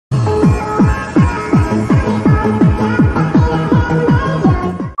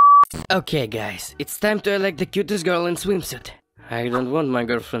Okay guys, it's time to elect the cutest girl in swimsuit. I don't want my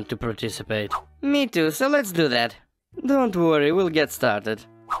girlfriend to participate. Me too, so let's do that. Don't worry, we'll get started.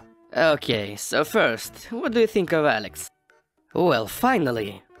 Okay, so first, what do you think of Alex? Well,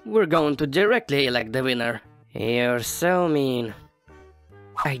 finally, we're going to directly elect the winner. You're so mean.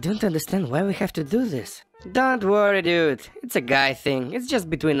 I don't understand why we have to do this. Don't worry, dude. It's a guy thing. It's just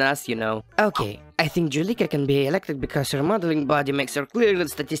between us, you know. Okay, I think Julika can be elected because her modeling body makes her clearly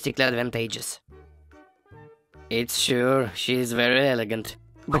statistically advantageous. It's sure, she's very elegant.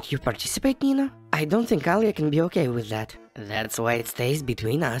 But you participate, Nina? I don't think Alia can be okay with that. That's why it stays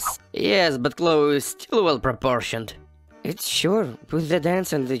between us. Yes, but Chloe is still well proportioned. It's sure, with the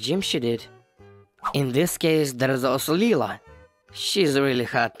dance and the gym she did. In this case, there's also Lila. She's really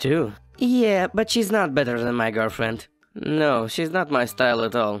hot too. Yeah, but she's not better than my girlfriend. No, she's not my style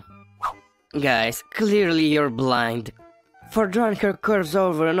at all. Guys, clearly you're blind. For drawing her curves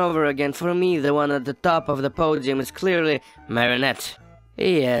over and over again, for me the one at the top of the podium is clearly Marinette.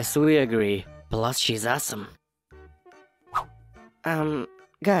 Yes, we agree. Plus she's awesome.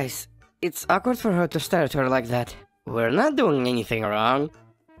 Guys, it's awkward for her to stare at her like that. We're not doing anything wrong.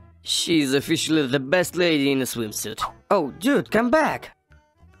 She's officially the best lady in a swimsuit. Oh, dude, come back!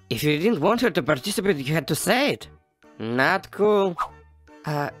 If you didn't want her to participate, you had to say it. Not cool.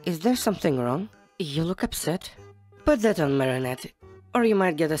 Is there something wrong? You look upset. Put that on, Marinette, or you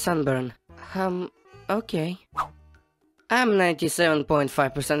might get a sunburn. Okay. I'm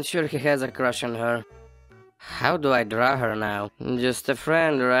 97.5% sure he has a crush on her. How do I draw her now? Just a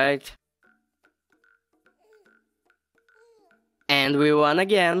friend, right? And we won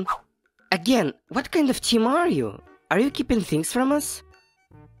again. Again? What kind of team are you? Are you keeping things from us?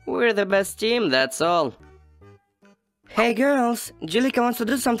 We're the best team, that's all. Hey girls, Julika wants to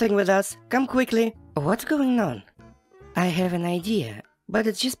do something with us. Come quickly. What's going on? I have an idea, but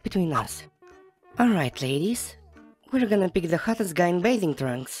it's just between us. Alright, ladies. We're gonna pick the hottest guy in bathing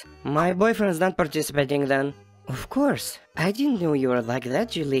trunks. My boyfriend's not participating then. Of course. I didn't know you were like that,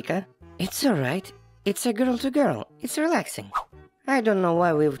 Julika. It's alright. It's a girl to girl. It's relaxing. I don't know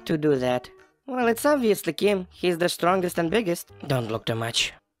why we have to do that. Well, it's obviously Kim. He's the strongest and biggest. Don't look too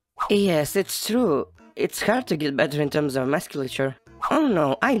much. Yes, it's true. It's hard to get better in terms of musculature. Oh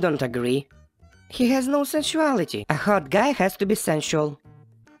no, I don't agree. He has no sensuality. A hot guy has to be sensual.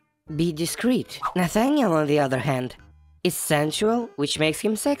 Be discreet. Nathaniel, on the other hand, is sensual, which makes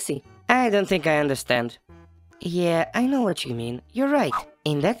him sexy. I don't think I understand. Yeah, I know what you mean. You're right.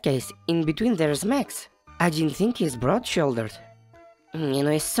 In that case, in between there's Max. I didn't think he's broad-shouldered. You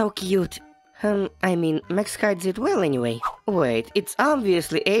know, he's so cute. I mean, Max hides it well anyway. Wait, it's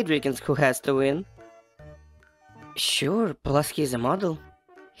obviously Adrian who has to win. Sure, plus he's a model.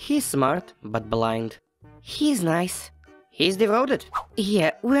 He's smart, but blind. He's nice. He's devoted.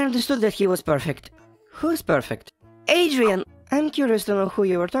 Yeah, we understood that he was perfect. Who's perfect? Adrian! I'm curious to know who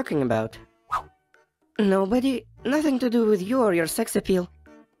you were talking about. Nobody? Nothing to do with you or your sex appeal?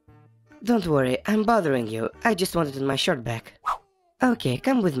 Don't worry, I'm bothering you. I just wanted my shirt back. Okay,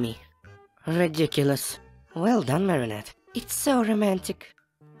 come with me. Ridiculous. Well done, Marinette. It's so romantic.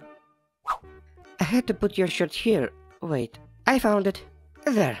 I had to put your shirt here. Wait, I found it.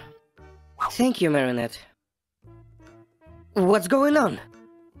 There. Thank you, Marinette. What's going on?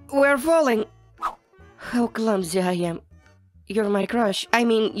 We're falling! How clumsy I am. You're my crush. I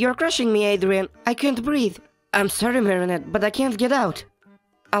mean, you're crushing me, Adrian. I can't breathe. I'm sorry, Marinette, but I can't get out.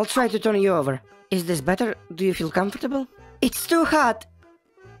 I'll try to turn you over. Is this better? Do you feel comfortable? It's too hot!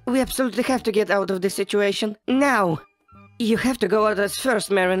 We absolutely have to get out of this situation. Now! You have to go out as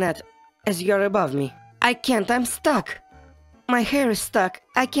first, Marinette, as you're above me. I can't, I'm stuck. My hair is stuck.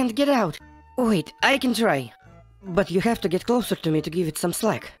 I can't get out. Wait, I can try. But you have to get closer to me to give it some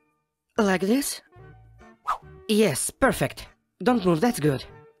slack. Like this? Yes, perfect. Don't move, that's good.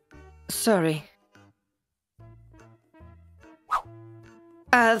 Sorry.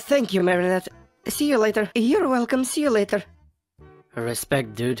 Thank you, Marinette. See you later. You're welcome, see you later.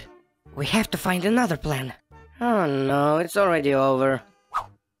 Respect, dude. We have to find another plan. Oh no, it's already over.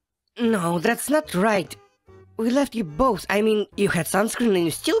 No, that's not right. We left you both. I mean, you had sunscreen and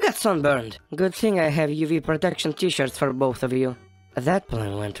you still got sunburned. Good thing I have UV protection t-shirts for both of you. That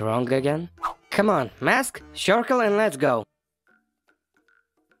plan went wrong again. Come on, mask, snorkel, and let's go.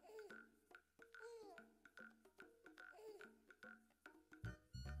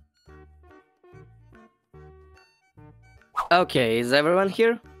 Okay, is everyone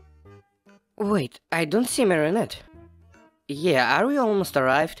here? Wait, I don't see Marinette. Yeah, are we almost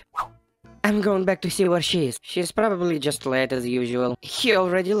arrived? I'm going back to see where she is. She's probably just late as usual. He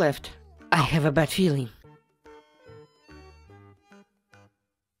already left. I have a bad feeling.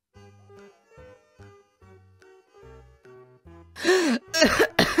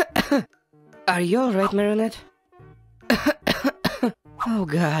 Are you alright, Marinette? Oh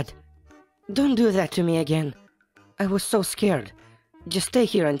god. Don't do that to me again. I was so scared. Just stay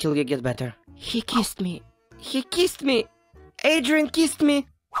here until you get better. He kissed me. He kissed me! Adrien kissed me!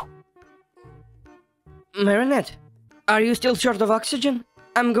 Marinette, are you still short of oxygen?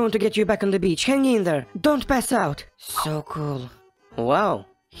 I'm going to get you back on the beach. Hang in there. Don't pass out. So cool. Wow.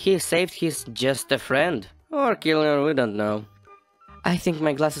 He saved his just a friend. Or killer, we don't know. I think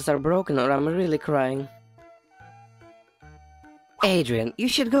my glasses are broken or I'm really crying. Adrien, you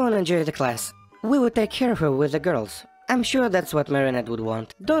should go and enjoy the class. We will take care of her with the girls. I'm sure that's what Marinette would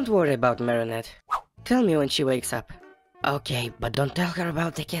want. Don't worry about Marinette. Tell me when she wakes up. Okay, but don't tell her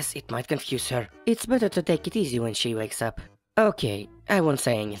about the kiss, it might confuse her. It's better to take it easy when she wakes up. Okay, I won't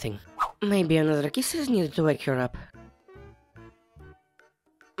say anything. Maybe another kiss is needed to wake her up.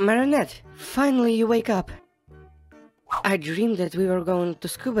 Marinette, finally you wake up. I dreamed that we were going to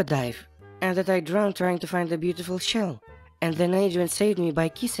scuba dive, and that I drowned trying to find a beautiful shell. And then Adrien saved me by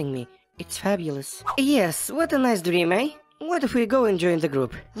kissing me. It's fabulous. Yes, what a nice dream, eh? What if we go and join the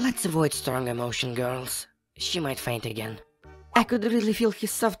group? Let's avoid strong emotion, girls. She might faint again. I could really feel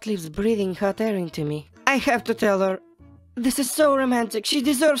his soft lips breathing hot air into me. I have to tell her. This is so romantic, she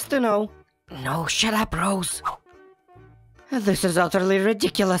deserves to know. No, shut up, Rose. This is utterly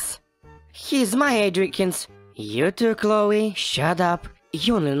ridiculous. He's my Adriekins. You too, Chloe, shut up.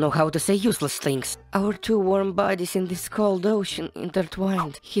 You only know how to say useless things. Our two warm bodies in this cold ocean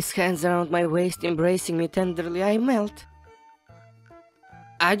intertwined. His hands around my waist embracing me tenderly, I melt.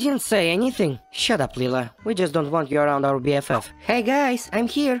 I didn't say anything. Shut up, Lila. We just don't want you around our BFF. Hey guys, I'm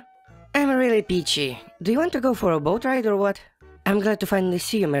here. I'm really peachy. Do you want to go for a boat ride or what? I'm glad to finally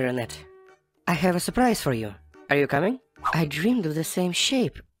see you, Marinette. I have a surprise for you. Are you coming? I dreamed of the same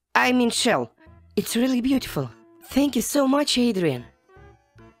shape. I mean shell. It's really beautiful. Thank you so much, Adrien.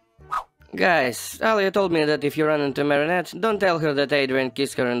 Guys, Alia told me that if you run into Marinette, don't tell her that Adrien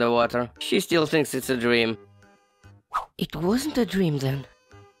kissed her in the water. She still thinks it's a dream. It wasn't a dream then.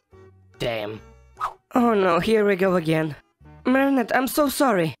 Damn. Oh no, here we go again. Marinette, I'm so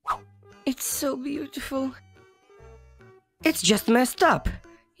sorry. It's so beautiful. It's just messed up.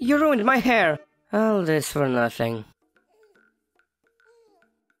 You ruined my hair. All this for nothing.